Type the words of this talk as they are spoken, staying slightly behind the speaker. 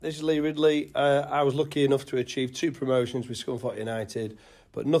This is Lee Ridley. I was lucky enough to achieve 2 promotions with Scunthorpe United,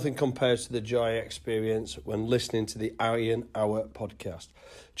 but nothing compares to the joy I experience when listening to the Iron Hour podcast.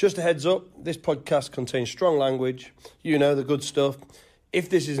 Just a heads up, this podcast contains strong language, the good stuff.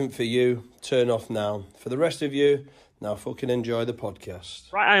 If this isn't for you, turn off now. For the rest of you, now fucking enjoy the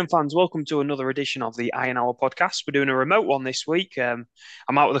podcast. Right, Iron fans, welcome to another edition of the Iron Hour podcast. We're doing a remote one this week. I'm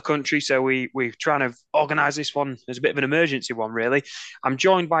out of the country, so we're trying to organise this one as a bit of an emergency one, really. I'm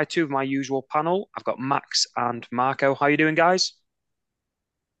joined by 2 of my usual panel. I've got Max and Marco. How are you doing, guys?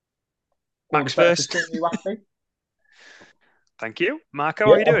 All the Max better for first. seeing you, Andy. Thank you. Marco,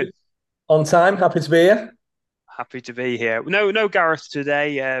 how Yeah, are you doing? on time. Happy to be here. Happy to be here. No Gareth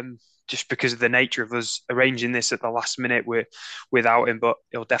today, just because of the nature of us arranging this at the last minute without him, but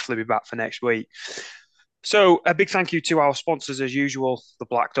he'll definitely be back for next week. So a big thank you to our sponsors as usual, the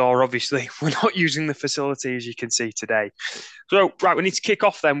Black Door. Obviously, we're not using the facility as you can see today. So, right, we need to kick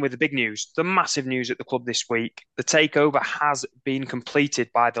off then with the big news, the massive news at the club this week. The takeover has been completed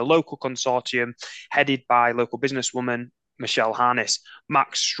by the local consortium headed by local businesswoman Michelle Harness.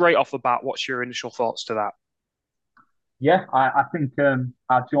 Max, straight off the bat, what's your initial thoughts to that? Yeah, I think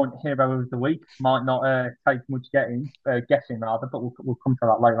our joint hero of the week might not take much guessing rather, but we'll come to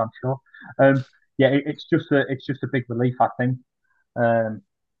that later, I'm sure. Yeah, it's just a big relief, I think. Um,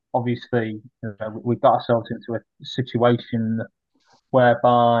 Obviously, we've got ourselves into a situation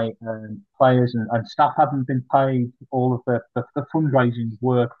whereby players and staff haven't been paid all of the fundraising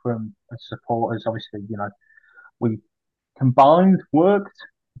work from supporters. Obviously, we combined worked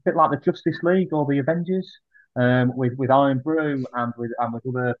a bit like the Justice League or the Avengers, with Iron Bru and with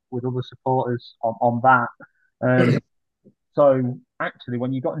other supporters on that. So actually,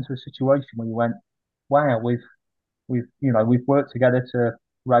 when you got into a situation where you went, wow, we've worked together to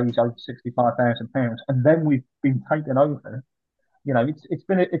raise over £65,000, and then we've been taken over. It's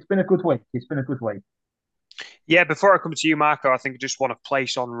been a good week. It's been a good week. Yeah, before I come to you, Marco, I think I just want to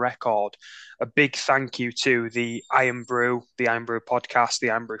place on record a big thank you to the Iron Brew podcast, the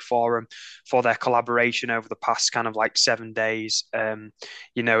Iron Brew Forum, for their collaboration over the past kind of like 7 days.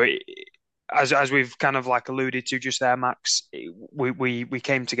 You know, it, as we've kind of like alluded to just there, Max, we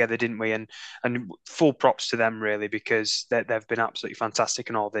came together, didn't we? And full props to them really because they've been absolutely fantastic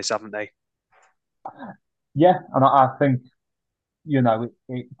in all this, haven't they? Yeah, and I think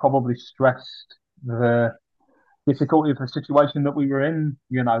it probably stressed the difficulty of the situation that we were in.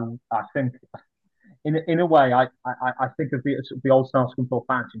 I think in a way, I think of the old style Scunthorpe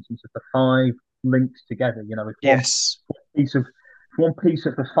patch in terms of the 5 links together. If Yes. piece of if one piece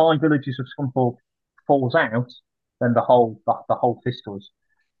of the 5 villages of Scunthorpe falls out, then the whole fistles.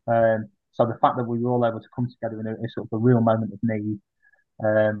 So the fact that we were all able to come together in a sort of a real moment of need,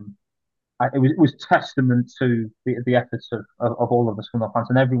 um, it was testament to the efforts of all of the Scunthorpe fans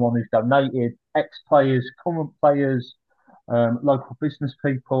and everyone who's donated, ex players, current players, local business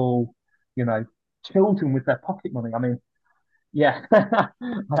people, you know, children with their pocket money. I mean, yeah,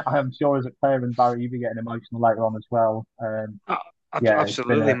 I am sure as a parent, Barry, you'll be getting emotional later on as well. Yeah, it's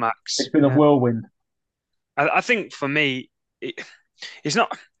been Absolutely, a Max. it's been a whirlwind. I think for me, it's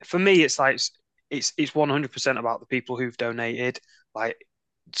not for me. It's like it's 100% about the people who've donated. Like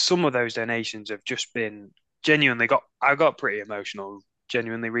some of those donations have just been genuinely got. I got pretty emotional.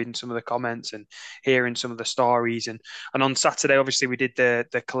 Genuinely reading some of the comments and hearing some of the stories and on Saturday obviously we did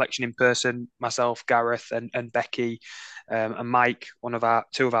the collection in person, myself, Gareth and Becky, and Mike, one of our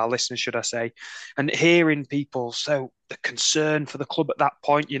 2 of our listeners, should I say, and hearing people, so the concern for the club at that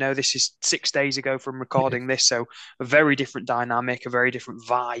point, this is 6 days ago from recording this, so a very different dynamic, a very different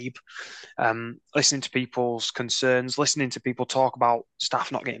vibe. Listening to people's concerns, listening to people talk about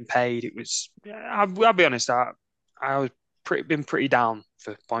staff not getting paid, it was, I'll be honest, I was been pretty down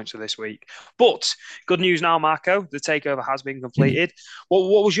for points of this week. But good news now, Marco. The takeover has been completed.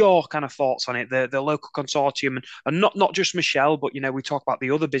 What was your kind of thoughts on it? The local consortium and not just Michelle, but we talk about the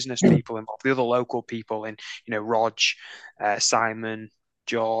other business people involved, the other local people in Rog, Simon,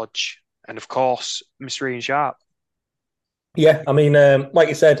 George, and of course Mr. Ian Sharp. Yeah, I mean, like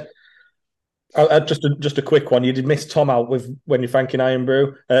you said, just a quick one. You did miss Tom out with when you're thanking Iron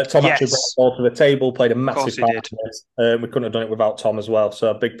Brew. Tom actually brought the Yes, ball to the table, played a of course massive he part did. in this. We couldn't have done it without Tom as well.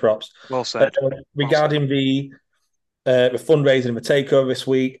 So big props. Well said. Well said. Regarding the fundraising and the takeover this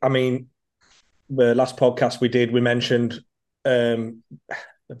week, I mean, the last podcast we did, we mentioned the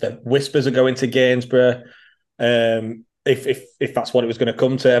whispers are going to Gainsborough. If that's what it was going to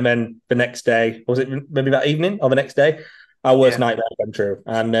come to, and then the next day, was it maybe that evening or the next day? Our worst Yeah. nightmare came true.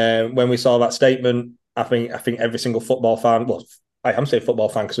 And when we saw that statement, I think every single football fan, well, I am saying football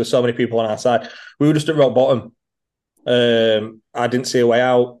fan because there's so many people on our side, we were just at rock bottom. I didn't see a way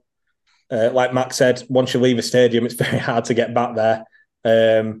out. Like Max said, once you leave a stadium, it's very hard to get back there.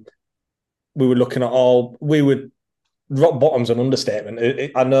 We were looking at rock bottom's an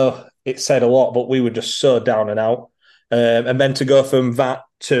understatement. I know it said a lot, but we were just so down and out. And then to go from that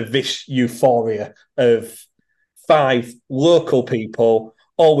to this euphoria of 5 local people,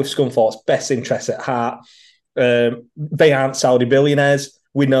 all with Scunthorpe's best interests at heart. They aren't Saudi billionaires.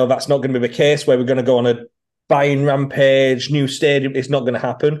 We know that's not going to be the case where we're going to go on a buying rampage, new stadium. It's not going to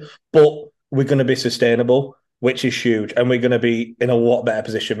happen, but we're going to be sustainable, which is huge. And we're going to be in a lot better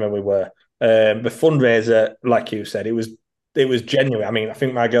position than we were. The fundraiser, like you said, it was genuine. I mean, I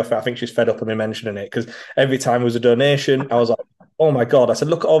think my girlfriend, I think she's fed up of me mentioning it because every time it was a donation, I was like, oh my God. I said,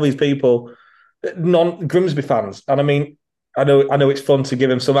 look at all these people, non-Grimsby fans. And I mean, I know it's fun to give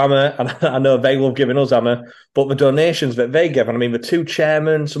them some hammer, and I know they love giving us hammer, but the donations that they give, and I mean, the 2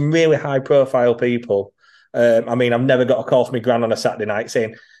 chairmen, some really high-profile people. I mean, I've never got a call from my gran on a Saturday night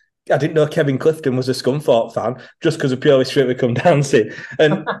saying, I didn't know Kevin Clifton was a Scunthorpe fan just because of purely Strictly Come Dancing.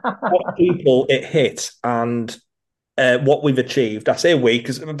 And what people it hit and what we've achieved. I say we,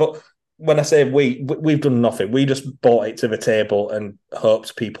 but when I say we've done nothing. We just brought it to the table and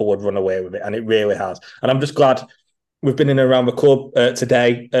hoped people would run away with it, and it really has. And I'm just glad we've been in and around the club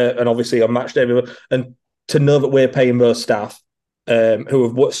today, and obviously on match day, and to know that we're paying those staff some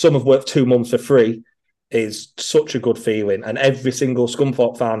have worked 2 months for free is such a good feeling. And every single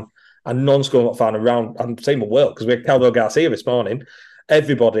Scunthorpe fan and non-Scunthorpe fan around, and same the world, because we had Calvo Garcia this morning,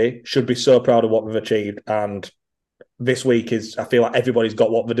 everybody should be so proud of what we've achieved. And this week I feel like everybody's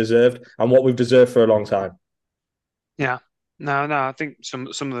got what they deserved and what we've deserved for a long time. Yeah. No, I think some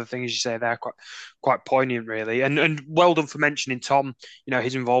of the things you say there are quite poignant, really, and well done for mentioning Tom. You know,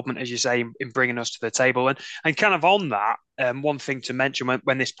 his involvement, as you say, in bringing us to the table, and kind of on that. One thing to mention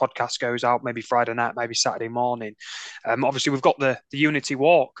when this podcast goes out, maybe Friday night, maybe Saturday morning. Obviously, we've got the Unity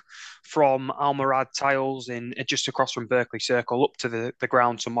Walk from Almorad Tiles in just across from Berkeley Circle up to the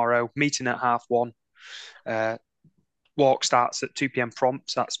ground tomorrow. Meeting at 1:30. Walk starts at 2 p.m.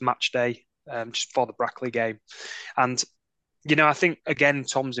 prompt. That's match day, just before the Brackley game, and. You know, I think again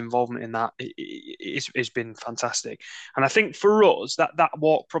Tom's involvement in that has been fantastic, and I think for us that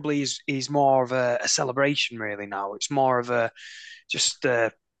walk probably is more of a celebration really now. It's more of a just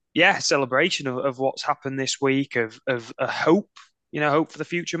celebration of what's happened this week of a hope, hope for the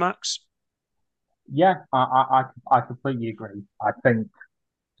future, Max. Yeah, I completely agree. I think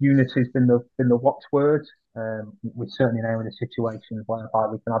unity's been the watchword. We're certainly now in a situation whereby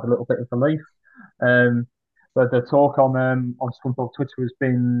we can have a little bit of relief. But the talk on Scunthorpe Twitter has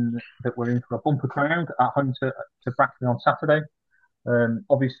been that we're in for a bumper crowd at home to Brackley on Saturday.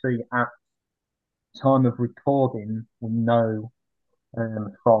 Obviously, at time of recording, we know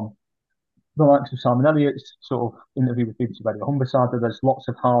from the likes of Simon Elliott's sort of interview with BBC Radio Humberside that there's lots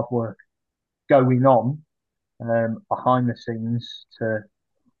of hard work going on behind the scenes to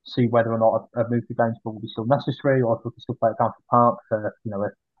see whether or not a move to Gainsborough will be still necessary or if we can still play at Grantham Park for a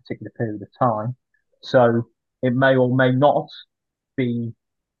particular period of time. So it may or may not be,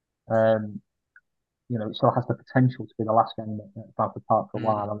 it still has the potential to be the last game at Grantham Park for a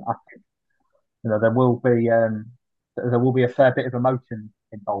while. And I think, there will be a fair bit of emotion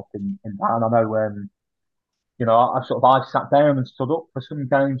involved in that. And I know, I've sat down and stood up for some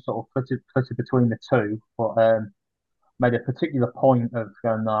games, sort of flitted between the two, but made a particular point of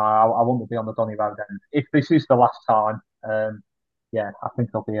going, no, I want to be on the Donny Road end. If this is the last time, I think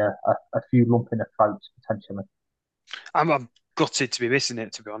there'll be a few lump in the throats potentially. I'm gutted to be missing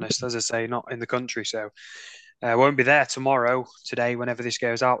it, to be honest. As I say, not in the country, so I won't be there today, whenever this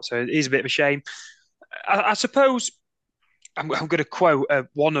goes out. So it is a bit of a shame. I suppose I'm going to quote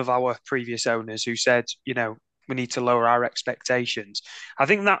one of our previous owners who said, we need to lower our expectations. I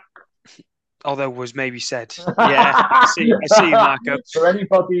think that, although was maybe said, I see, Marco. For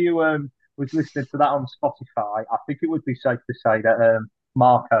anybody who was listening to that on Spotify, I think it would be safe to say that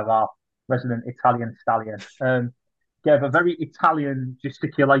Marco, our resident Italian stallion, gave a very Italian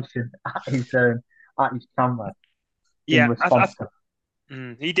gesticulation at his camera. Yeah,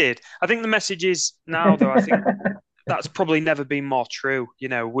 he did. I think the message is now, though. I think that's probably never been more true.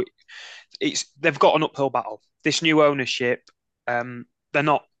 They've got an uphill battle. This new ownership, they're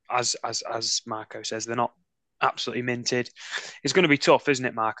not, as Marco says, they're not absolutely minted. It's going to be tough, isn't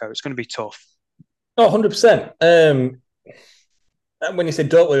it, Marco? It's going to be tough. Oh, 100%. When you said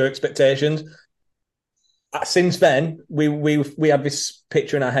don't lower expectations, since then we had this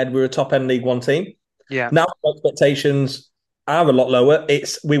picture in our head. We were a top end League One team. Yeah. Now expectations are a lot lower.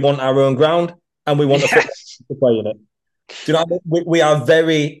 We want our own ground and we want to play in it. Do you know what I mean? We are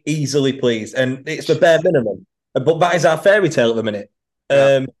very easily pleased, and it's the bare minimum. But that is our fairy tale at the minute.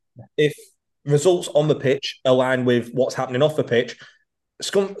 Yeah. If results on the pitch align with what's happening off the pitch,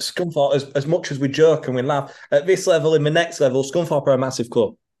 Scunthorpe, as much as we joke and we laugh, at this level, in the next level, Scunthorpe are a massive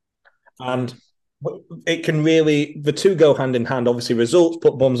club. And it can really, the two go hand in hand. Obviously, results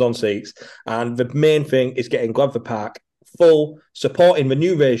put bums on seats. And the main thing is getting Gladford Park full, supporting the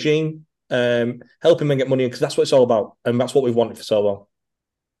new regime, helping them get money, because that's what it's all about. And that's what we've wanted for so long.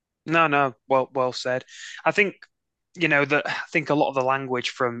 No, well said. I think that I think a lot of the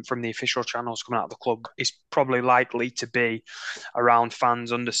language from the official channels coming out of the club is probably likely to be around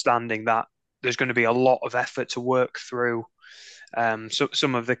fans understanding that there's going to be a lot of effort to work through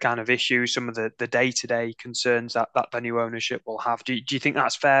some of the kind of issues, some of the day-to-day concerns that the new ownership will have. Do you think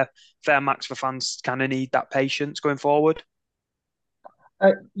that's fair, Max, for fans kind of need that patience going forward?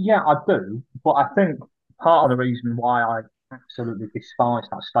 Yeah, I do. But I think part of the reason why I absolutely despise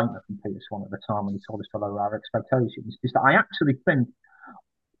that statement from Peter Swan at the time when he told us to lower our expectations is that I actually think,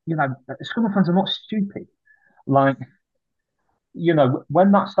 Scunthorpe fans are not stupid. Like,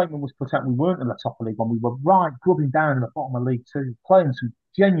 when that statement was put out, we weren't in the top of League One. We were right grubbing down in the bottom of League Two, playing some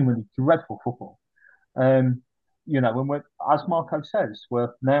genuinely dreadful football. And as Marco says, we're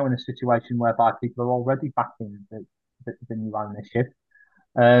now in a situation whereby people are already backing the new ownership.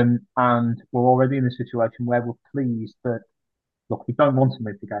 And we're already in a situation where we're pleased that, look, we don't want to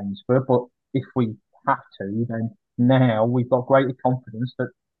move the games, but if we have to, then now we've got greater confidence that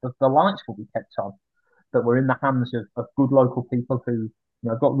the lights will be kept on, that we're in the hands of good local people who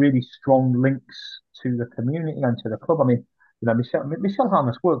have got really strong links to the community and to the club. I mean, Michelle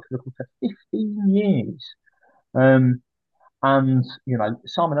Harness worked for the club for 15 years. And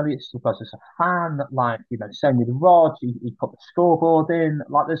Simon Elliott still goes as a fan. Like, same with Rod. He put the scoreboard in.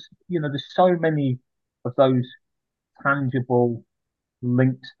 Like, there's so many of those tangible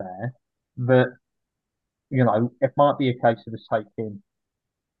links there that it might be a case of us taking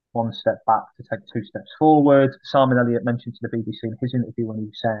one step back to take two steps forward. Simon Elliott mentioned to the BBC in his interview when he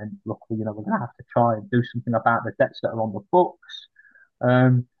was saying, "Look, we're going to have to try and do something about the debts that are on the books."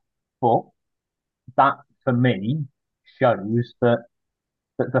 But that, for me, shows that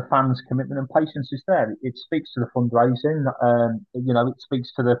the fans' commitment and patience is there. It speaks to the fundraising. It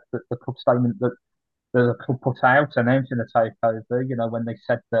speaks to the club statement that the club put out announcing the takeover. When they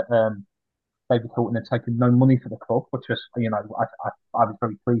said that David Hilton had taken no money for the club, which was, I was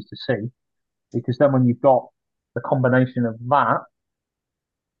very pleased to see, because then when you've got the combination of that,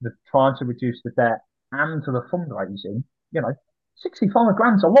 the trying to reduce the debt and to the fundraising, 65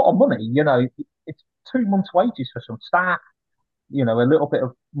 grand's a lot of money. It's 2 months' wages for some staff. A little bit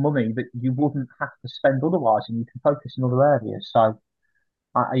of money that you wouldn't have to spend otherwise, and you can focus in other areas. So,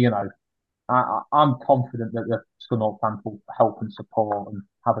 I'm confident that the Scunthorpe fans will help and support and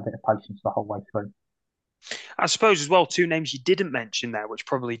have a bit of patience the whole way through. I suppose as well, two names you didn't mention there, which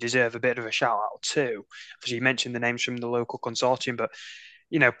probably deserve a bit of a shout out too. Obviously, you mentioned the names from the local consortium, but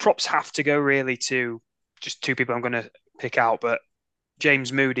props have to go really to just two people I'm going to pick out, but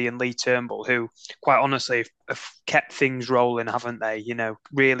James Moody and Lee Turnbull, who quite honestly have kept things rolling, haven't they?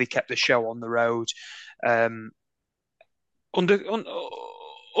 Really kept the show on the road. Under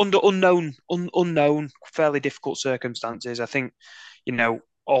unknown, fairly difficult circumstances. I think,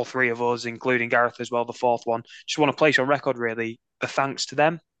 all three of us, including Gareth as well, the fourth one, just want to place on record, really, a thanks to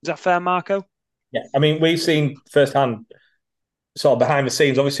them. Is that fair, Marco? Yeah, I mean, we've seen firsthand, sort of behind the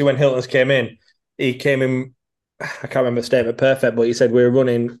scenes. Obviously, when Hilton's came in, he came in, I can't remember the statement perfect, but he said we were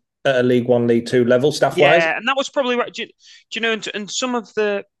running at a League One, League Two level, staff-wise. Yeah, and that was probably right. Do you know, and some of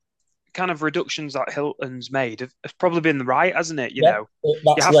the kind of reductions that Hilton's made have probably been right, hasn't it? You know,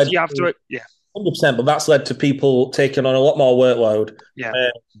 that's you have to, yeah. 100%, but that's led to people taking on a lot more workload. Yeah.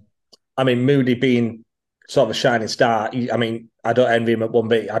 I mean, Moody being sort of a shining star, I mean, I don't envy him at one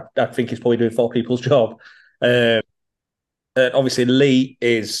bit. I think he's probably doing 4 people's job. Obviously, Lee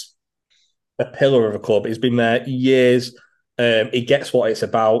is a pillar of a club. He's been there years. He gets what it's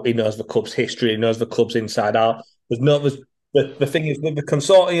about. He knows the club's history. He knows the club's inside out. The thing is, with the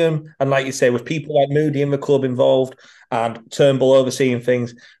consortium, and like you say, with people like Moody in the club involved and Turnbull overseeing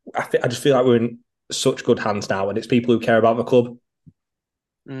things, I just feel like we're in such good hands now, and it's people who care about the club.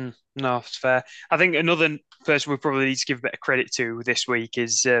 No, it's fair. I think another person we probably need to give a bit of credit to this week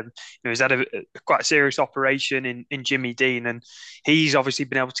is, he's had a quite serious operation in Jimmy Dean, and he's obviously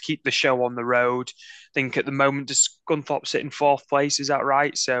been able to keep the show on the road. I think at the moment, does Scunthorpe sit in 4th place? Is that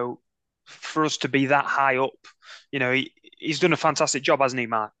right? So for us to be that high up, he's done a fantastic job, hasn't he,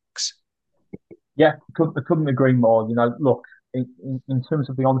 Max? Yeah, I couldn't agree more. Look, in terms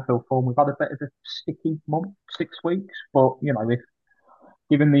of the on-field form, we've had a bit of a sticky month, 6 weeks, but if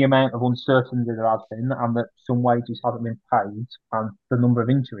given the amount of uncertainty there has been and that some wages haven't been paid and the number of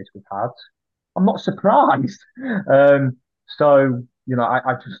injuries we've had, I'm not surprised. Um, so,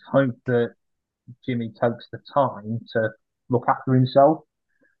 I just hope that Jimmy takes the time to look after himself.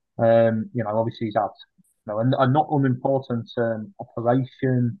 Obviously he's had a not unimportant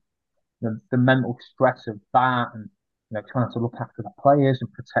operation, the mental stress of that, and trying to look after the players and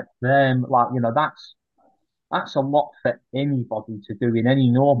protect them. That's a lot for anybody to do in any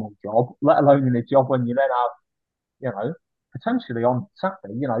normal job, let alone in a job when you then have, potentially on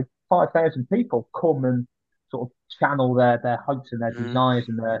Saturday, 5,000 people come and sort of channel their hopes and their desires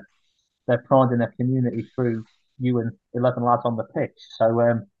and their pride in their community through you and 11 lads on the pitch.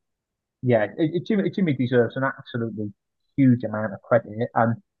 So, Jimmy deserves an absolutely huge amount of credit,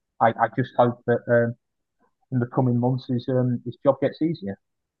 and I just hope that in the coming months his job gets easier.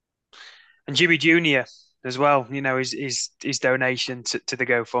 And Jimmy Junior as well, his donation to the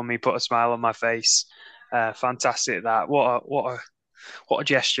GoFundMe put a smile on my face. Fantastic that. What a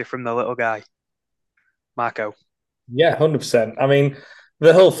gesture from the little guy, Marco. Yeah, 100%. I mean,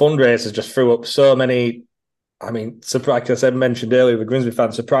 the whole fundraiser just threw up so many. I mean, like I said, mentioned earlier, the Grimsby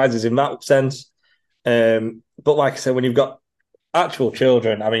fan surprises in that sense. But like I said, when you've got actual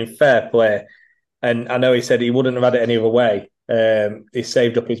children, I mean, fair play. And I know he said he wouldn't have had it any other way. He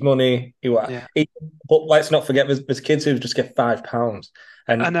saved up his money. But let's not forget, there's kids who just get £5.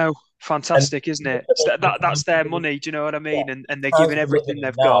 And I know, fantastic, isn't it? That's their money. Do you know what I mean? Yeah. And they're giving everything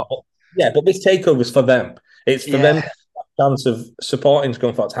they've got. But this takeover's for them. It's for them to have that chance of supporting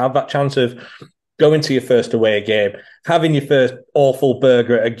Scunthorpe, to have that chance of going to your first away game, having your first awful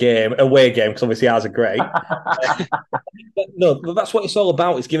burger at away game, because obviously ours are great. But that's what it's all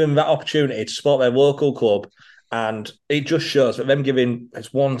about. It's giving them that opportunity to support their local club. And it just shows that them giving,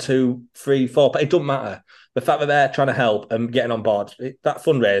 it's 1, 2, 3, 4, but it doesn't matter. The fact that they're trying to help and getting on board, that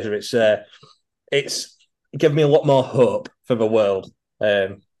fundraiser, it's given me a lot more hope for the world.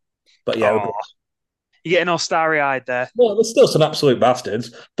 But yeah. You're getting all starry-eyed there. Well, there's still some absolute bastards,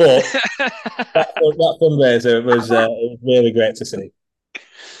 but that fundraiser was really great to see.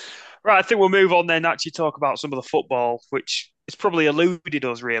 Right, I think we'll move on then, actually talk about some of the football, which has probably eluded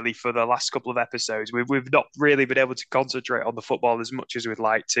us really for the last couple of episodes. We've not really been able to concentrate on the football as much as we'd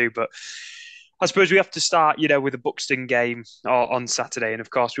like to, but I suppose we have to start, with the Buxton game on Saturday, and of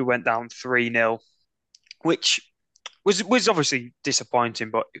course we went down 3-0, which was obviously disappointing.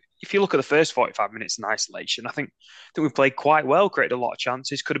 But if you look at the first 45 minutes in isolation, I think we played quite well, created a lot of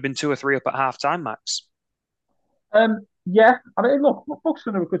chances. Could have been 2 or 3 up at half time, Max. Yeah, I mean, look,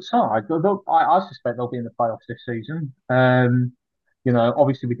 Buxton are a good side. I suspect they'll be in the playoffs this season.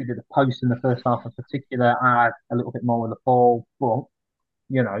 Obviously we did the post in the first half in particular, add a little bit more with the ball, but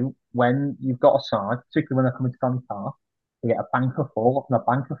when you've got a side, particularly when they're coming to Scunthorpe Park, they get a bank of 4 and a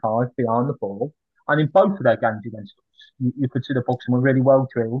bank of 5 behind the ball. And in both of their games against us, you could see the Buxton were really well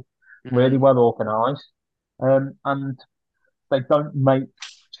drilled, really well organised, and they don't make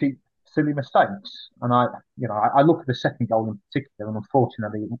cheap, silly mistakes. And I look at the second goal in particular, and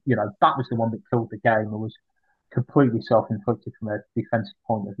unfortunately, that was the one that killed the game. It was completely self-inflicted from a defensive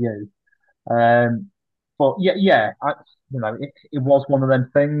point of view. But it was one of them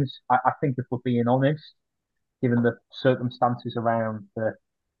things. I think if we're being honest, given the circumstances around the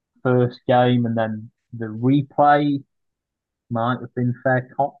first game and then the replay might have been fair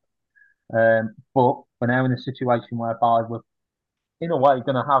cop. But we're now in a situation whereby we're, in a way,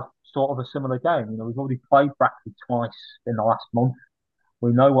 going to have sort of a similar game. We've already played Brackley twice in the last month.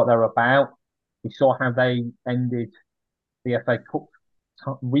 We know what they're about. We saw how they ended the FA Cup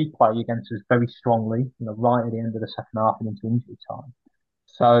replay against us very strongly, right at the end of the second half and into injury time.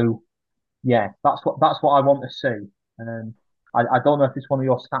 So, yeah, that's what I want to see. I don't know if it's one of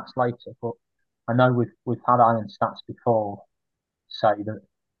your stats later, but I know we've had Iron stats before say that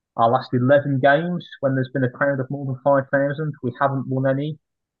our last 11 games, when there's been a crowd of more than 5,000, we haven't won any.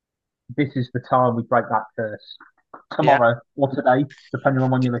 This is the time we break that curse. Tomorrow or today, depending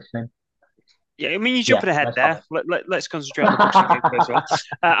on when you're listening. Yeah, I mean, you're jumping ahead there. Let's concentrate on the Buxton game first of all.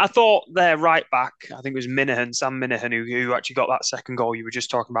 I thought their right back, I think it was Sam Minahan, who actually got that second goal you were just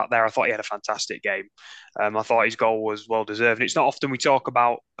talking about there. I thought he had a fantastic game. I thought his goal was well deserved. And it's not often we talk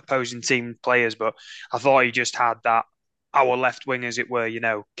about opposing team players, but I thought he just had that our left wing, as it were,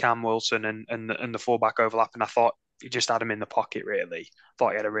 Cam Wilson and the fullback overlap. And I thought he just had him in the pocket, really.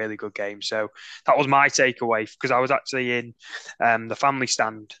 Thought he had a really good game. So that was my takeaway, because I was actually in the family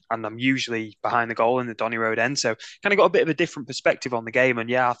stand, and I'm usually behind the goal in the Donny Road end. So kind of got a bit of a different perspective on the game. And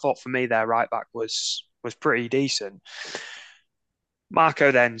yeah, I thought for me their right back was pretty decent.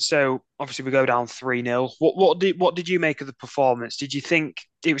 Marco, then, so obviously we go down 3-0. What did you make of the performance? Did you think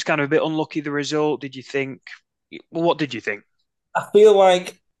it was kind of a bit unlucky, the result? Did you think what did you think? I feel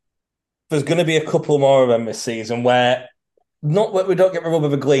like there's going to be a couple more of them this season where not that we don't get the rub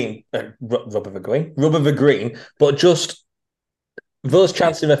of a green, rub of a green, but just those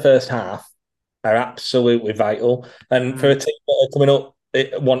chances in the first half are absolutely vital. And for a team that are coming up,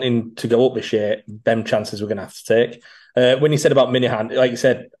 wanting to go up this year, them chances we're going to have to take. When you said about Minihan, like you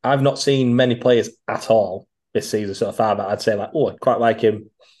said, I've not seen many players at all this season so far that I'd say like, oh, I quite like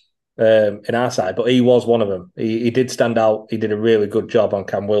him in our side, but he was one of them. He did stand out. He did a really good job on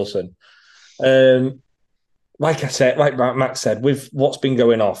Cam Wilson. Like I said, like Max said, with what's been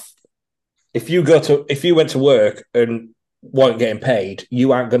going off, if you went to work and weren't getting paid,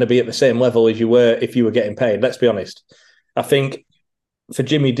 you aren't going to be at the same level as you were if you were getting paid. Let's be honest. I think for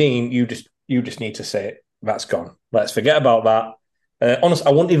Jimmy Dean, you just need to say that's gone. Let's forget about that. Honestly,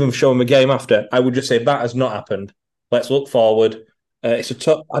 I wouldn't even show him a game after. I would just say that has not happened. Let's look forward. It's a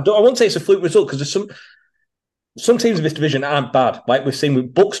tough. I won't say it's a fluke result because there's some teams in this division aren't bad. Like we've seen,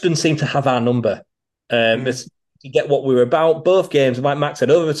 Buxton seem to have our number. To get what we were about. Both games, like Max said,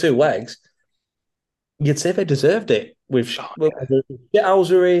 over 2 legs. You'd say they deserved it with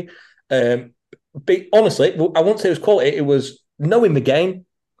Shithousery. Honestly, I won't say it was quality. It was knowing the game,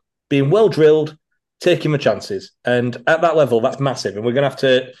 being well drilled, taking the chances, and at that level, that's massive. And we're going to have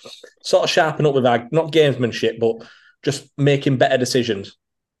to sort of sharpen up with our not gamesmanship, but just making better decisions.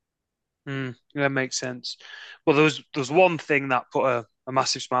 That makes sense. Well, there was one thing that put a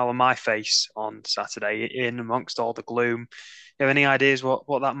massive smile on my face on Saturday in amongst all the gloom. You have any ideas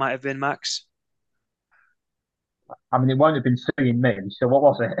what that might have been, Max? I mean, it won't have been seeing me. So what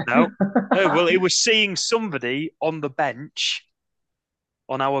was it? No. Well, it was seeing somebody on the bench,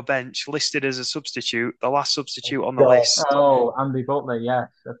 on our bench, listed as a substitute, the last substitute on the list. Oh, Andy Butler, yes,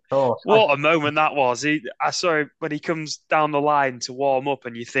 of course. What a moment that was. I saw him when he comes down the line to warm up,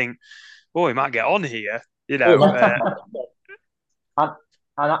 and you think, oh, he might get on here, you know.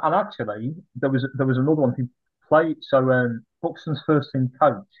 And actually, there was another one who played. So Buxton's first team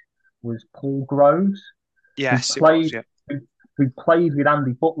coach was Paul Groves. Yes, who played, it was, yeah. who played with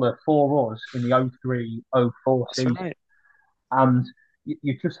Andy Butler for us in the 03-04 season. Right. And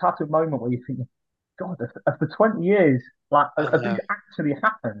you just had a moment where you think, God, after 20 years, like, have these actually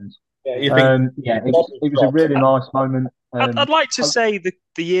happened? Yeah, you think, it was a really nice moment. I'd like to say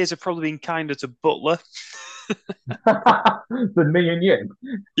the years have probably been kinder to Butler than me and you.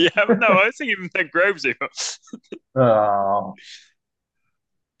 Yeah, but no, I think even Ben Groves even. Oh.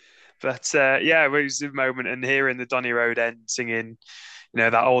 But yeah, it was a moment, and hearing the Donny Road end singing,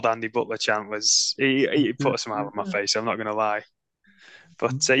 that old Andy Butler chant was he put a smile on my face. I'm not going to lie.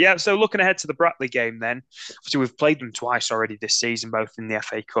 But yeah, so looking ahead to the Brackley game, then obviously we've played them twice already this season, both in the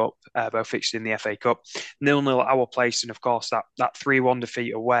FA Cup, both fixed in the FA Cup, 0-0 at our place, and of course that 3-1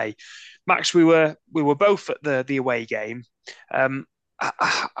 defeat away. Max, we were both at the away game.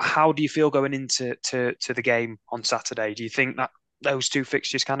 How do you feel going into the game on Saturday? Do you think that those two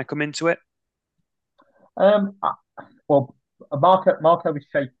fixtures kind of come into it? Well, Marco was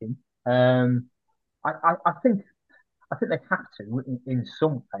shaking. I think they have to in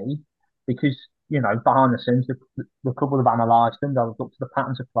some way because behind the scenes the couple have analysed them. They've looked at the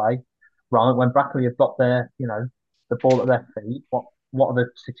patterns of play. Right when Brackley have got the ball at their feet, what are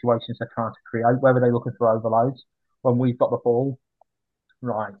the situations they're trying to create? Where are they looking for overloads? When we've got the ball,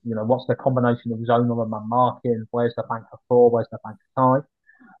 right? What's the combination of zonal and man marking? Where's the bank for 4? Where's the bank for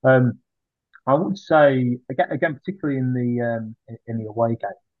 5? I would say again, particularly in the away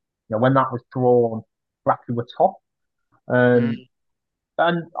game, when that was drawn, Brackley were top. And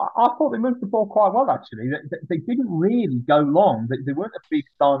I thought they moved the ball quite well, actually. They didn't really go long. They weren't a big,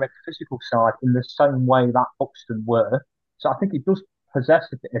 direct physical side in the same way that Buxton were. So I think it does possess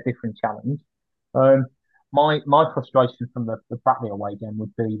a different challenge. My frustration from the Brackley away game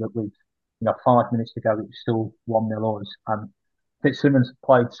would be that with 5 minutes to go, it was still 1-0 us. And Fitzsimmons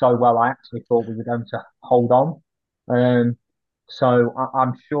played so well, I actually thought we were going to hold on. So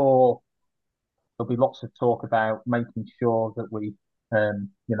I'm sure there'll be lots of talk about making sure that we,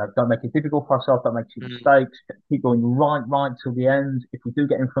 don't make it difficult for ourselves, don't make mistakes, keep going right till the end. If we do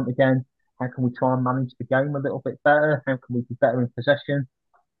get in front again, how can we try and manage the game a little bit better? How can we be better in possession?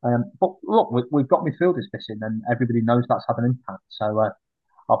 But look, we've got midfielders missing, and everybody knows that's had an impact. So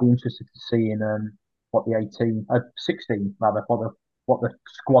I'll be interested to see in what the 16 rather, what the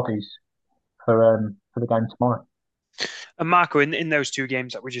squad is for the game tomorrow. And Marco, in those two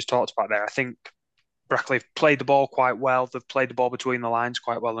games that we just talked about there, I think Brackley have played the ball quite well. They've played the ball between the lines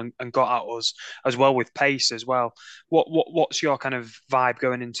quite well and got at us as well with pace as well. What's your kind of vibe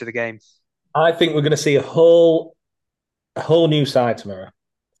going into the game? I think we're going to see a whole new side tomorrow.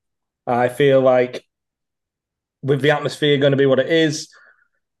 I feel like with the atmosphere going to be what it is,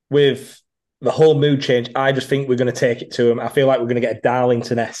 with the whole mood change, I just think we're going to take it to them. I feel like we're going to get a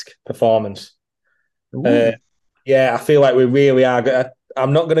Darlington-esque performance. Yeah, I feel like we really are.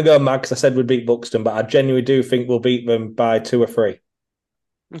 I'm not going to go mad because I said we'd beat Buxton, but I genuinely do think we'll beat them by 2 or 3.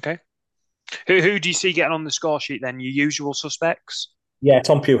 Okay. Who do you see getting on the score sheet then? Your usual suspects? Yeah,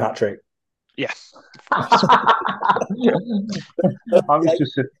 Tom Pugh hat-trick. Yeah. I was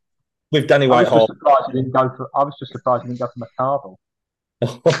just with Danny Whitehall. I was just surprised he didn't go for McCardle.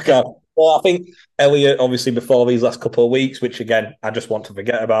 Oh, God. Well, I think Elliot, obviously, before these last couple of weeks, which again, I just want to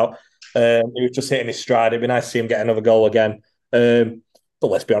forget about, he was just hitting his stride. It'd be nice to see him get another goal again. But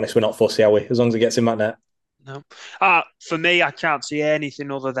let's be honest, we're not fussy, are we? As long as he gets in that net. No. For me, I can't see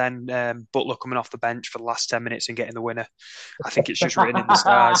anything other than Butler coming off the bench for the last 10 minutes and getting the winner. I think it's just written in the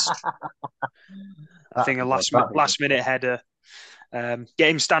stars. I think a last minute header. Get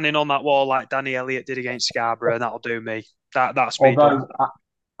him standing on that wall like Danny Elliott did against Scarborough, and that'll do me. That's me. Although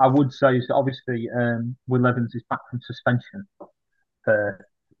I would say, so obviously, Will Evans is back from suspension.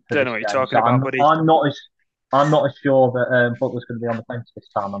 Don't know what you're talking about, buddy. I'm not as sure that Butler's going to be on the bench this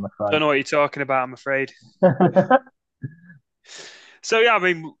time, I'm afraid. Don't know what you're talking about, I'm afraid. So, yeah, I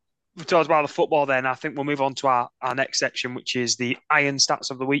mean, we've talked about the football then. I think we'll move on to our next section, which is the Iron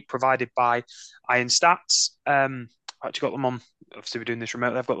Stats of the Week provided by Iron Stats. I've actually got them on, obviously we're doing this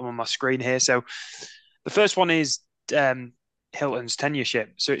remotely, I've got them on my screen here. So the first one is Hilton's tenureship.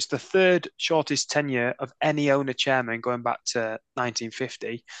 So it's the third shortest tenure of any owner chairman going back to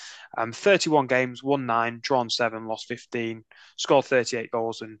 1950. 31 games, won 9, drawn 7, lost 15, scored 38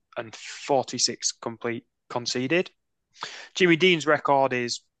 goals and 46 conceded. Jimmy Dean's record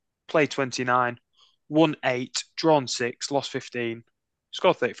is played 29, won 8, drawn 6, lost 15,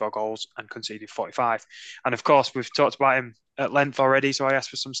 scored 34 goals and conceded 45. And of course, we've talked about him at length already, so I asked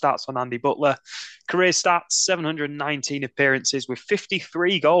for some stats on Andy Butler. Career stats, 719 appearances with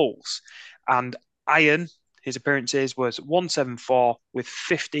 53 goals. And Iron, his appearances was 174 with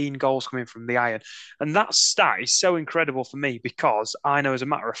 15 goals coming from the Iron. And that stat is so incredible for me because I know, as a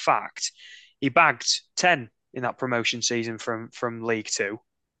matter of fact, he bagged 10 in that promotion season from League Two.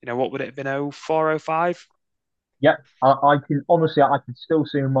 You know, what would it have been, 04, 05? Yeah, I can honestly, I can still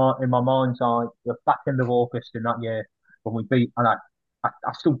see in my mind's eye the back end of August in that year when we beat, and I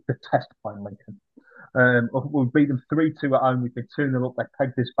still detest playing Lincoln. We beat them 3-2 at home. We've been 2-0 up. They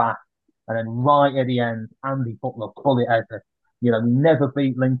pegged us back, and then right at the end, Andy Butler bullet header. You know, we never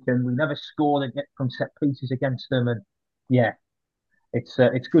beat Lincoln. We never scored it from set pieces against them, and yeah, it's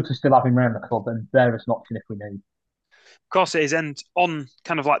good to still have him around the club, and there is an option if we need. Of course it is, and on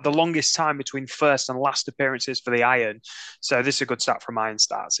kind of like the longest time between first and last appearances for the Iron. So this is a good stat from Iron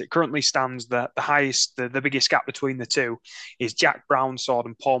Stats. It currently stands that the highest, the biggest gap between the two is Jack Brownsword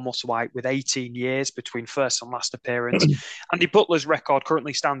and Paul Musselwhite with 18 years between first and last appearance. Andy Butler's record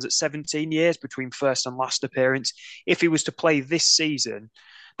currently stands at 17 years between first and last appearance. If he was to play this season,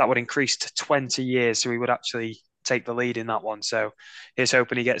 that would increase to 20 years, so he would actually take the lead in that one. So here's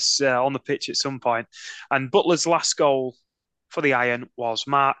hoping he gets on the pitch at some point. And Butler's last goal for the Iron was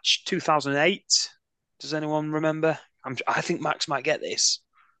March 2008. Does anyone remember? I think Max might get this.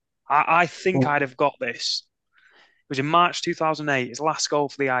 I think I'd have got this. It was in March 2008, his last goal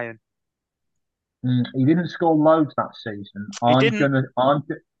for the Iron. He didn't score loads that season.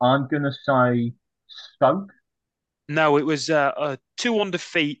 I'm gonna say Stoke. No, it was 2-1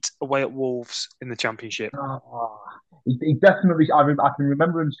 defeat away at Wolves in the Championship. He definitely. I can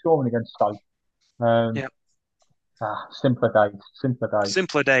remember him scoring against Stoke. Yeah. Simpler days.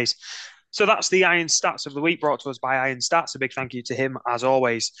 Simpler days. So that's the Iron Stats of the week, brought to us by Iron Stats. A big thank you to him, as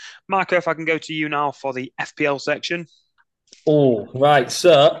always. Marco, if I can go to you now for the FPL section. Oh, right.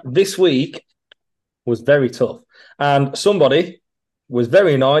 So this week was very tough. And somebody was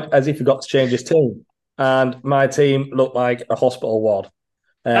very annoyed as he forgot to change his team. And my team looked like a hospital ward.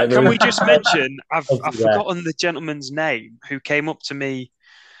 Can we just mention, I've forgotten the gentleman's name who came up to me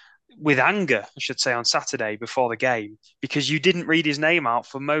with anger, I should say, on Saturday before the game, because you didn't read his name out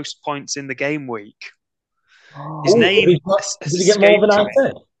for most points in the game week. His name did he get more than I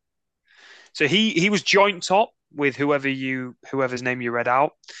said? So he was joint top with whoever's name you read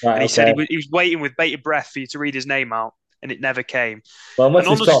out. Right, and he said he was waiting with bated breath for you to read his name out, and it never came. Well, and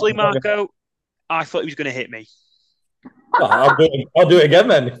honestly, Marco, I thought he was going to hit me. Well, I'll do it again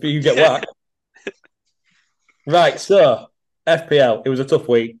then if you get whacked. Right, so FPL, it was a tough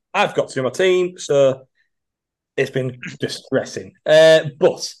week. I've got to do my team, so it's been distressing.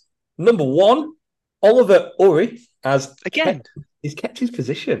 But number one, Oliver Urry he's kept his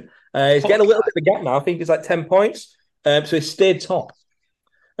position. He's getting a little bit of a gap now. I think it's like 10 points. So he's stayed top.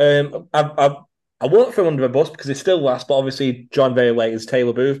 I won't throw him under a bus because he's still last, but obviously joined very late is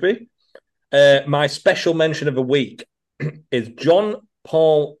Taylor Boothby. My special mention of the week is John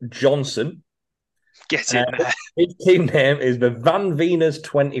Paul Johnson. Get in there. His team name is the Van Venus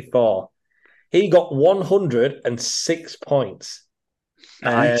 24. He got 106 points.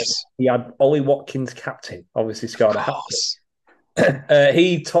 Nice. He had Ollie Watkins captain, obviously scored a hat-trick.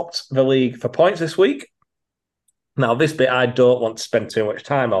 He topped the league for points this week. Now, this bit I don't want to spend too much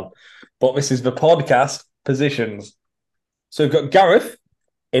time on, but this is the podcast positions. So we've got Gareth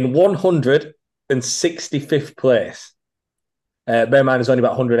in 165th place. Bear in mind, there's only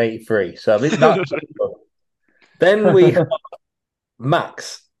about 183. So that's good. Then we have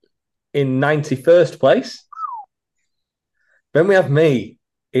Max in 91st place. Then we have me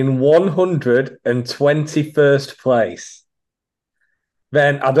in 121st place.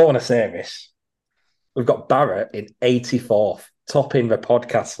 Then, I don't want to say this, we've got Barrett in 84th, topping the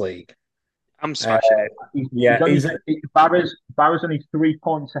podcast league. I'm smashing it. Barra's only 3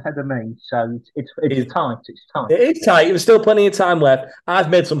 points ahead of me, so it's tight. It's tight. It is tight. There's still plenty of time left. I've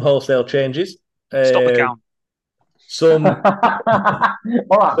made some wholesale changes. Stop the count.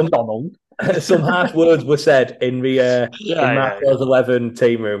 All right, Donald. Some harsh words were said in the Marco's 11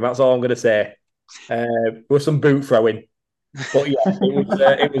 team room. That's all I'm going to say. There was some boot throwing, but yeah, it was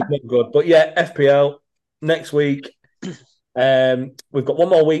not good. But yeah, FPL next week. We've got one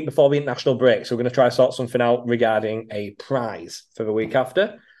more week before the international break, so we're going to try to sort something out regarding a prize for the week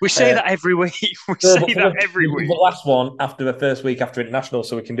after. We say that every week. The last one after the first week after international,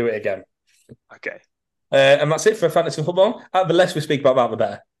 so we can do it again. Okay. And that's it for fantasy football. The less we speak about that, the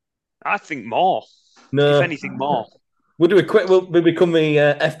better. I think more. No, if anything, more. We'll do a quick. We'll become the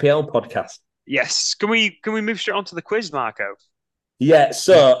FPL podcast. Yes. Can we move straight on to the quiz, Marco? Yeah.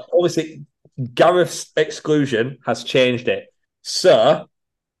 So obviously, Gareth's exclusion has changed it. So,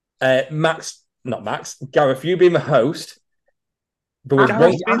 not Max, Gareth, you being the host. There was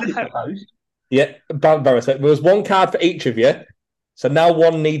the host. Yeah, Barrett. There was one card for each of you. So now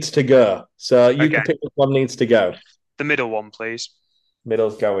one needs to go. So you can pick which one needs to go. The middle one, please.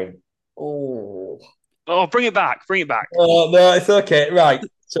 Middle's going. Oh, bring it back. Oh, no, it's okay. Right.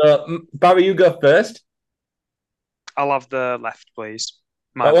 So, Barry, you go first. I'll have the left, please.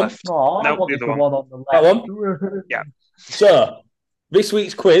 My left. Oh, no, the other one on the left. That one? Yeah. So, this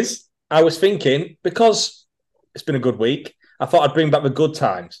week's quiz, I was thinking, because it's been a good week, I thought I'd bring back the good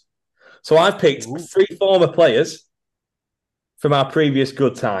times. So, I've picked 3 former players from our previous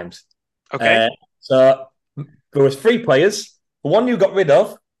good times. Okay. So, there was 3 players. The one you got rid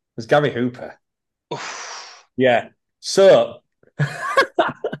of was Gary Hooper. Yeah. So,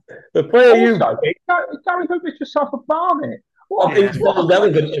 the player Gary Hooper's just off a Barnet. It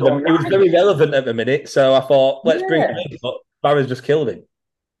was very relevant at the minute, so I thought, let's bring him in. But Barry's just killed him.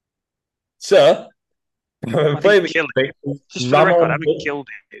 So, just for the record, I haven't killed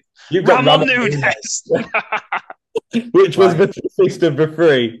it. You've got Ramon Nunes. Which was the toughest of the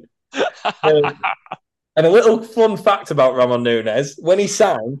 3. And a little fun fact about Ramon Nunes, when he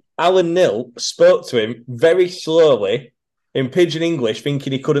signed, Alan Nill spoke to him very slowly in pidgin English,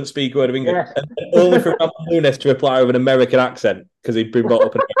 thinking he couldn't speak a word of English. Yes. And only for Ramon Nunes to reply with an American accent, because he'd been brought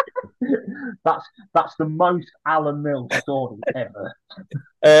up in America. That's the most Alan Nill story ever.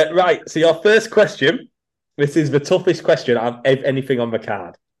 Right, so your first question, this is the toughest question of anything on the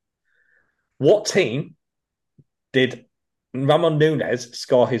card. What team did Ramon Nunes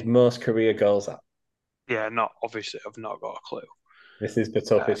score his most career goals at? Yeah, obviously, I've not got a clue. This is the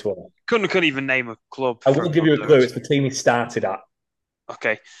toughest one. Couldn't even name a club. I will give you a clue. It's the team he started at.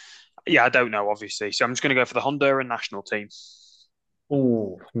 Okay. Yeah, I don't know, obviously. So I'm just going to go for the Honduran national team.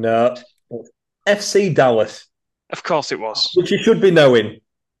 Oh, no. FC Dallas. Of course it was. Which you should be knowing.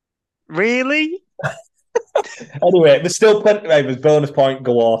 Really? Anyway, there's still plenty. There's bonus point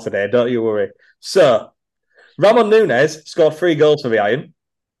galore today. Don't you worry. So, Ramon Nunes scored 3 goals for the Iron.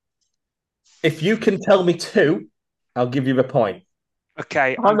 If you can tell me 2, I'll give you the point.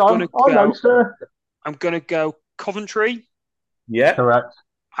 Okay, I'm going to go Coventry. Yeah. Correct.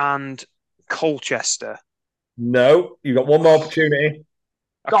 And Colchester. No, you've got one more opportunity.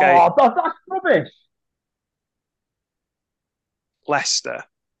 Okay. Oh, that's rubbish. Leicester.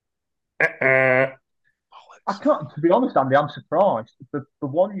 I can't, to be honest, Andy, I'm surprised. The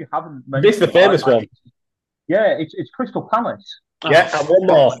one you haven't mentioned. This is the famous one. Yeah, it's Crystal Palace. Yeah, and one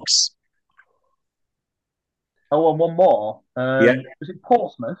more. Oh, and one more. Yeah. Was it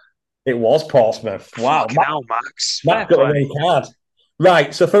Portsmouth? It was Portsmouth. Wow. Fucking hell, Max. Matt Fair got a play. red card.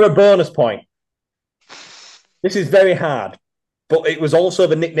 Right, so for a bonus point, this is very hard, but it was also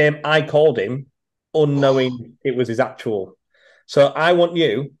the nickname I called him, unknowing it was his actual. So I want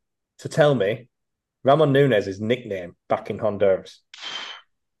you to tell me Ramon Nunez's nickname back in Honduras,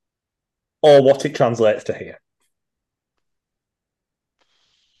 or what it translates to here.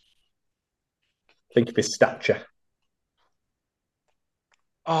 Think of his stature.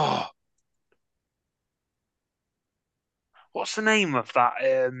 Oh. What's the name of that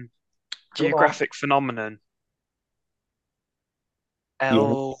geographic phenomenon?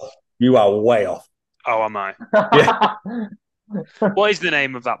 You are way off. Oh, am I? Yeah. What is the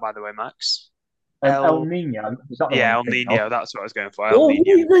name of that, by the way, Max? El Nino. Yeah, El Nino. That's what I was going for. El Nino.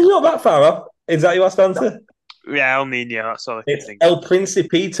 You're not that far off. Is that your last answer? Yeah, El Nino. That's all I can think. El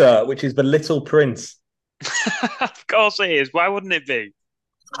Principito, which is the Little Prince. Of course it is. Why wouldn't it be?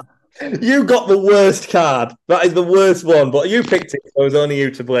 You got the worst card. That is the worst one, but you picked it, so it was only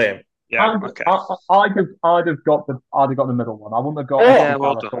you to blame. Yeah, okay. I'd have got the middle one. I wouldn't have got. Yeah,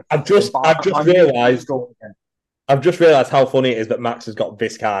 well done. I've just realised how funny it is that Max has got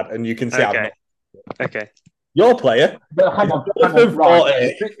this card, and you can see. Okay. Okay. Your player. But hang on.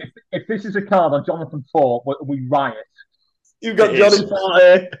 Right. If this is a card on Jonathan Ford, we riot. You've got Johnny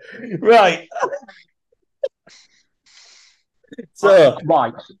Forte. Right. So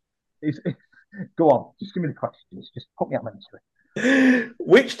right. Go on. Just give me the questions. Just put me up into it.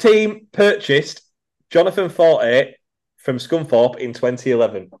 Which team purchased Jonathan Forte from Scunthorpe in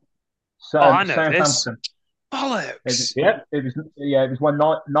 2011? So I know Southampton. this. Bollocks. It was when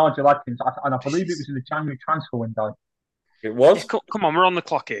Nigel Adkins, and I believe it was in the January transfer window. It was. Yeah, come on, we're on the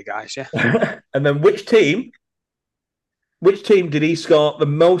clock here, guys. Yeah. And then which team did he score the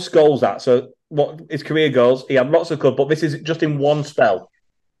most goals at? So what his career goals? He had lots of clubs, but this is just in one spell.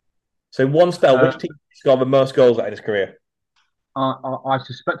 So in one spell, which team did he score the most goals at in his career? I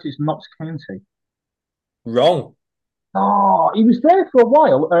suspect it's Notts County. Wrong. Oh, he was there for a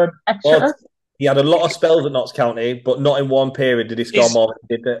while. Exeter. Well, he had a lot of spells at Notts County, but not in one period did he score more than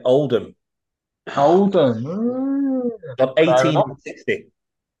he did at Oldham. Oldham. On 1860.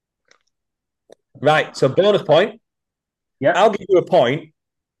 Right, so bonus point. Yeah. I'll give you a point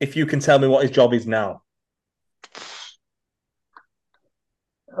if you can tell me what his job is now.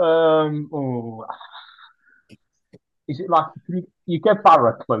 Is it like you give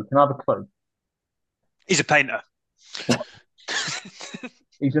Barra a clue? Can I have a clue? He's a painter.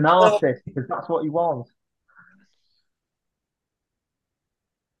 He's an artist because that's what he was.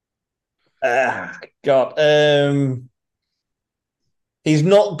 God. He's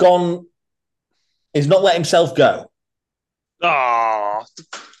not gone. He's not let himself go. Oh.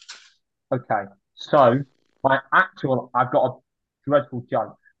 Okay. So I've got a dreadful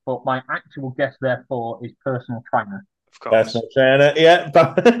joke, but my actual guess therefore is personal trainer. Of course. Personal trainer, yeah.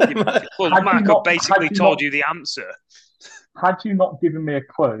 Well, Mark basically told you the answer. Had you not given me a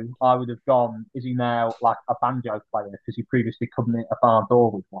clue, I would have gone, is he now like a banjo player because he previously couldn't hit a barn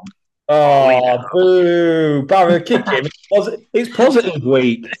door with one? Oh, boo. Barra, kick him. It's positive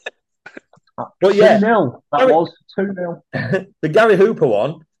week. But yeah. 2-0. That was 2-0. The Gary Hooper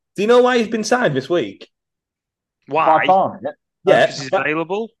one. Do you know why he's been signed this week? Why? By Barnet. Yeah. Because he's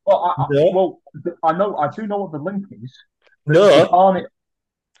available? Well, I do know what the link is. No.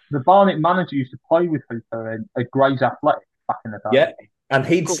 The Barnet manager used to play with Hooper at Grays Athletic back in the day. Yeah, and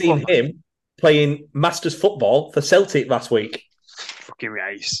he'd seen him playing Masters football for Celtic last week. Fucking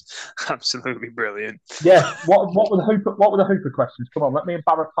ace. Absolutely brilliant. Yeah. What were the Hooper questions? Come on, let me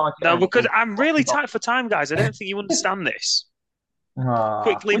embarrass myself. No, because I'm really tight for time, guys. I don't think you understand this.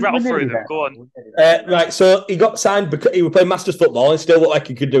 Quickly rattle through them. Go on. Right, so he got signed because he was playing Masters football and still looked like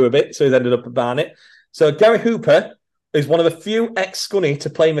he could do a bit, so he's ended up at Barnet. So Gary Hooper is one of the few ex-Scunny to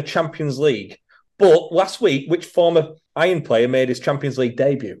play in the Champions League. But last week, which former Iron player made his Champions League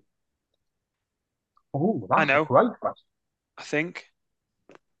debut? Oh, that's a great question. I think.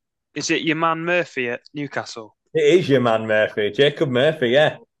 Is it your man Murphy at Newcastle? It is your man Murphy, Jacob Murphy,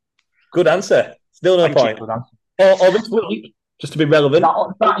 yeah. Good answer. Still no point. Or this week, just to be relevant.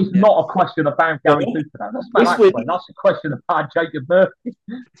 That is not a question about Gary Hooper. That's a question about Jacob Murphy.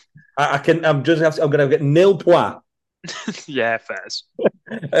 I'm going to get nil points. Yeah, fairs.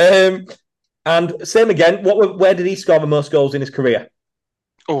 And same again. Where did he score the most goals in his career?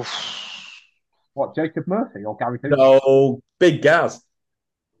 Oh, what, Jacob Murphy or Gary Hooper? No, Big Gaz.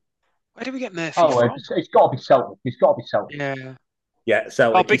 Where did we get Murphy from? It's got to be Celtic. It's got to be Celtic. Yeah,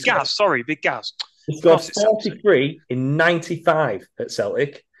 Celtic. Oh, Big Gaz. Sorry, Big Gaz. He scored 43 in 95 at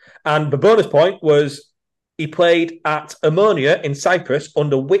Celtic. And the bonus point was He played at Ammonia in Cyprus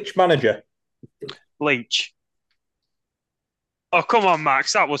under which manager? Bleach. Oh, come on,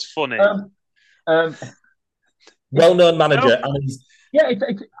 Max. That was funny. Well-known manager. And yeah, is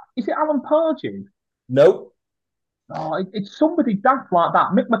it Alan Pardew? No. Oh, it's somebody daft like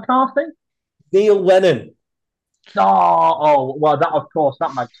that. Mick McCarthy? Neil Lennon. Well, that of course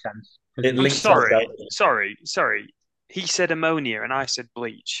that makes sense. Sorry. He said ammonia and I said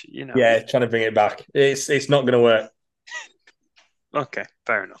bleach. Yeah, trying to bring it back. It's not going to work. Okay,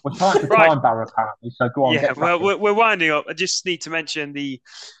 fair enough. We're trying to time Barrow apparently. So go on. Yeah, well, we're winding up. I just need to mention the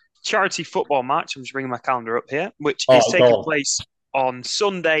charity football match. I'm just bringing my calendar up here, which is taking place on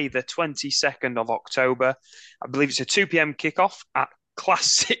Sunday, the 22nd of October. I believe it's a 2 p.m. kickoff at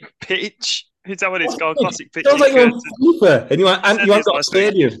Classic Pitch. Is that what it's called? Classic Pitch. Sounds like you're on FIFA and you haven't got a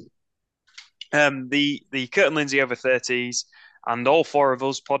stadium. The Kurt and Lindsay over 30s and all 4 of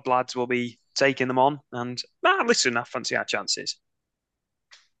us pod lads will be taking them on. And listen, I fancy our chances.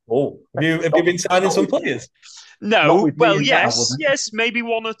 Oh, have you been signing some players? No, well, yes, maybe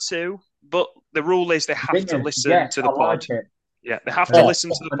 1 or 2, but the rule is they have to listen to the pod. Like yeah, they have to listen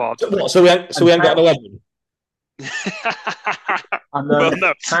to the pod. So we ain't got an 11. Well,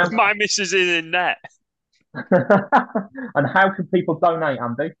 no, my missus is in net. And how can people donate,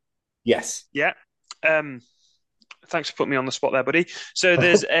 Andy? Yes. Yeah. Thanks for putting me on the spot there, buddy. So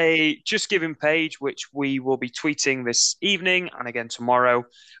there's a Just Giving page, which we will be tweeting this evening and again tomorrow.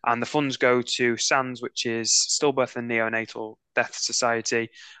 And the funds go to SANS, which is Stillbirth and Neonatal Death Society.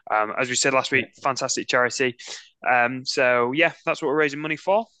 As we said last week, fantastic charity. So, yeah, that's what we're raising money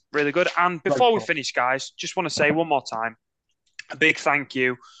for. Really good. And before we finish, guys, just want to say one more time, a big thank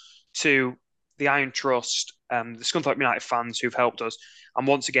you to the Iron Trust, the Scunthorpe United fans who've helped us, and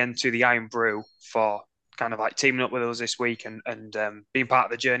once again to the Iron Bru for kind of like teaming up with us this week and being part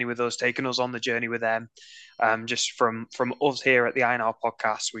of the journey with us, taking us on the journey with them. Just from us here at the Iron Hour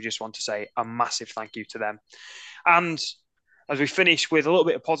podcast, we just want to say a massive thank you to them. And as we finish with a little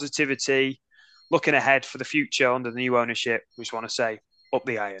bit of positivity, looking ahead for the future under the new ownership, we just want to say, up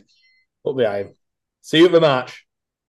the Iron. Up the Iron. See you at the match.